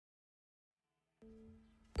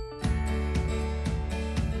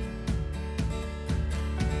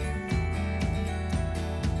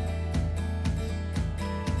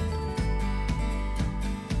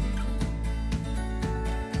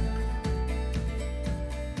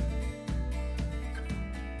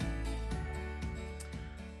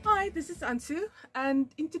this is Ansu,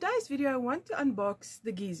 and in today's video I want to unbox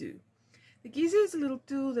the Gizzu. The Gizzu is a little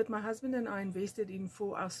tool that my husband and I invested in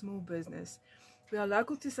for our small business. We are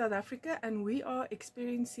local to South Africa and we are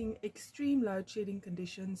experiencing extreme load shedding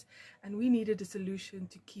conditions, and we needed a solution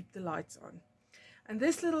to keep the lights on. And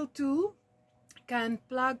this little tool can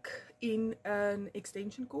plug in an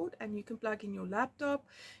extension cord, and you can plug in your laptop,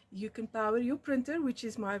 you can power your printer, which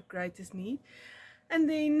is my greatest need, and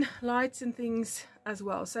then lights and things as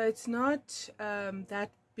well. So it's not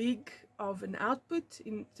that big of an output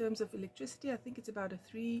in terms of electricity. I think it's about a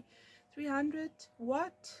 300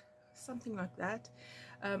 watt, something like that.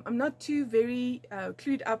 I'm not too very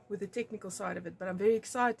clued up with the technical side of it, but I'm very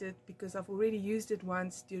excited because I've already used it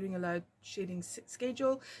once during a load shedding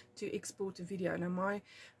schedule to export a video. Now my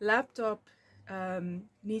laptop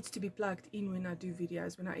needs to be plugged in when I do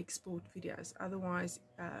videos, when I export videos, otherwise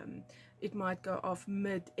it might go off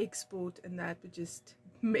mid-export and that would just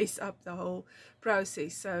mess up the whole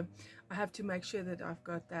process. So I have to make sure that I've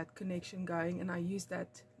got that connection going, and I used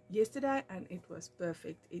that yesterday and it was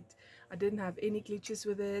perfect. I didn't have any glitches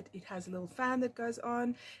with it. It has a little fan that goes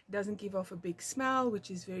on. It doesn't give off a big smell,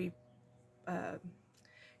 which is very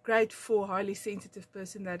great for a highly sensitive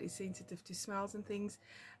person that is sensitive to smells and things.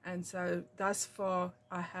 And so thus far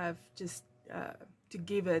I have just to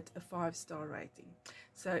give it a 5-star rating.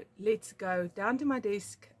 So let's go down to my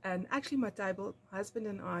desk, and actually my table. My husband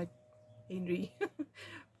and I, Henry,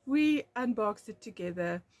 we unboxed it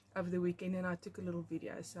together over the weekend and I took a little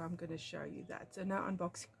video, so I'm going to show you that. So now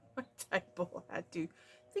unboxing my table. I had to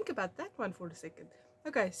think about that one for a second.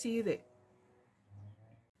 Okay, see you there.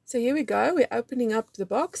 So here we go, we're opening up the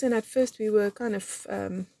box, and at first we were kind of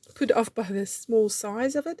put off by the small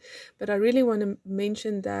size of it, but I really want to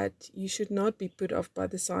mention that you should not be put off by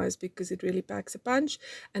the size because it really packs a punch,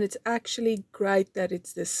 and it's actually great that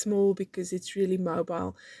it's this small because it's really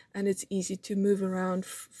mobile and it's easy to move around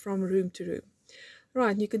from room to room.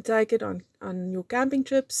 Right, you can take it on your camping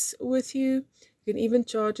trips with you. You can even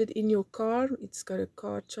charge it in your car. It's got a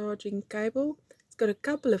car charging cable. It's got a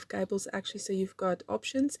couple of cables actually, so you've got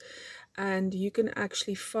options, and you can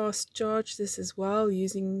actually fast charge this as well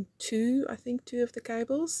using two of the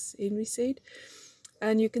cables, Henry said.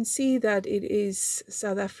 And you can see that it is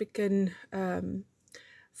South African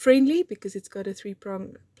friendly because it's got a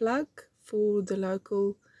 3-prong plug for the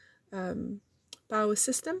local power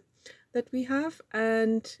system that we have,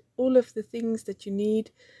 and all of the things that you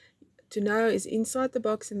need to know is inside the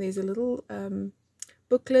box, and there's a little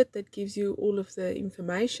booklet that gives you all of the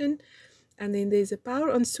information. And then there's a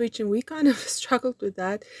power on switch, and we kind of struggled with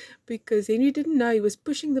that because Henry didn't know. He was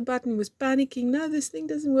pushing the button, was panicking, no, this thing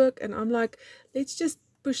doesn't work, and I'm like, let's just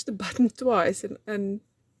push the button twice, and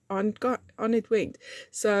on it went.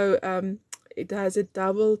 So it has a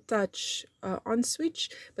double touch on switch,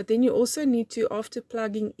 but then you also need to, after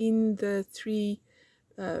plugging in the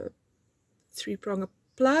three-prong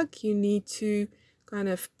plug, you need to kind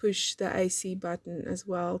of push the AC button as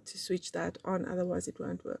well to switch that on, otherwise it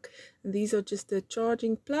won't work. And these are just the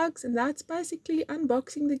charging plugs, and that's basically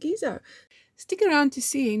unboxing the Gizzu. Stick around to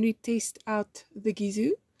see Henry test out the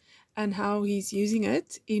Gizzu and how he's using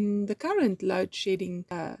it in the current load shedding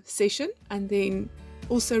session. And then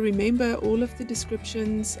also remember, all of the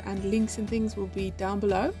descriptions and links and things will be down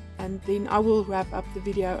below, and then I will wrap up the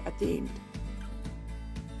video at the end.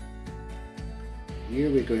 Here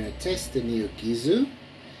we're going to test the new Gizzu.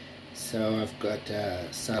 So I've got a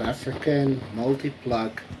South African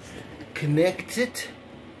multi-plug connected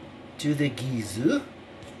to the Gizzu.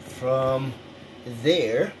 From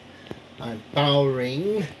there I'm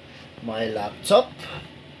powering my laptop.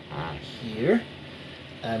 Here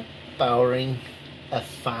I'm powering a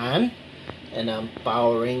fan, and I'm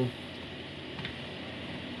powering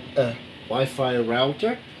a Wi-Fi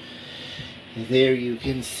router. There you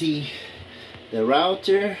can see the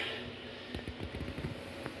router.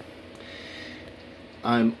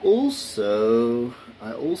 I also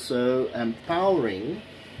am powering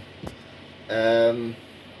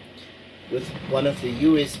with one of the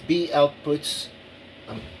USB outputs.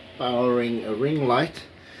 I'm powering a ring light.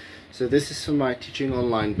 So this is for my teaching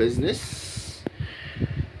online business,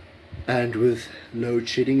 and with load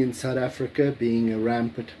shedding in South Africa being a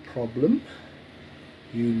rampant problem,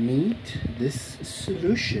 you need this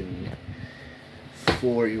solution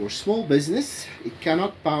for your small business. It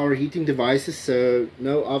cannot power heating devices, so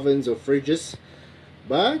no ovens or fridges,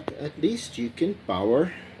 but at least you can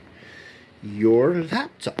power your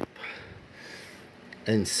laptop.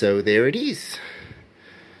 And so there it is.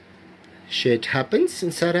 Shit happens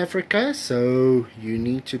in South Africa, so you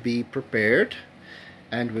need to be prepared.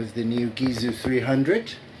 And with the new Gizzu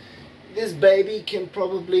 300, this baby can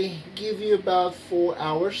probably give you about 4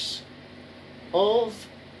 hours of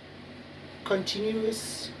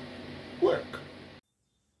continuous work.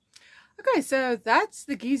 Okay, so that's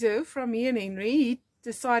the Gizzu from me and Henry. He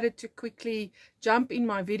decided to quickly jump in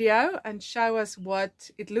my video and show us what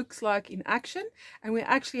it looks like in action. And we're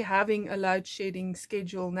actually having a load shedding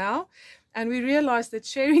schedule now. And we realized that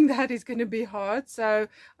sharing that is going to be hard. So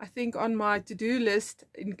I think on my to-do list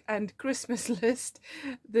and Christmas list,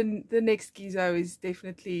 the next Gizzu is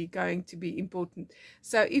definitely going to be important.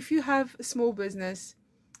 So if you have a small business,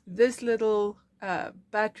 this little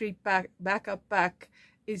battery backup pack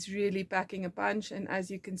is really packing a punch. And as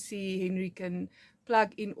you can see, Henry can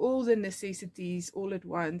plug in all the necessities all at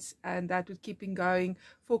once, and that would keep him going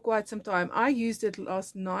for quite some time. I used it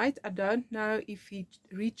last night. I don't know if he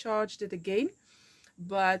recharged it again,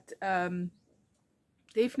 but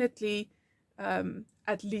definitely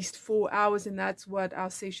at least 4 hours, and that's what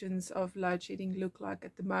our sessions of load shedding look like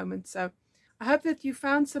at the moment. So I hope that you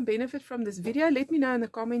found some benefit from this video. Let me know in the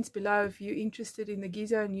comments below if you're interested in the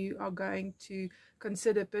Gizzu and you are going to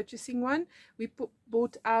consider purchasing one. We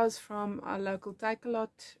bought ours from our local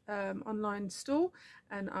Take-A-Lot online store,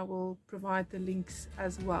 and I will provide the links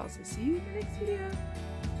as well. So see you in the next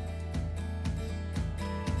video.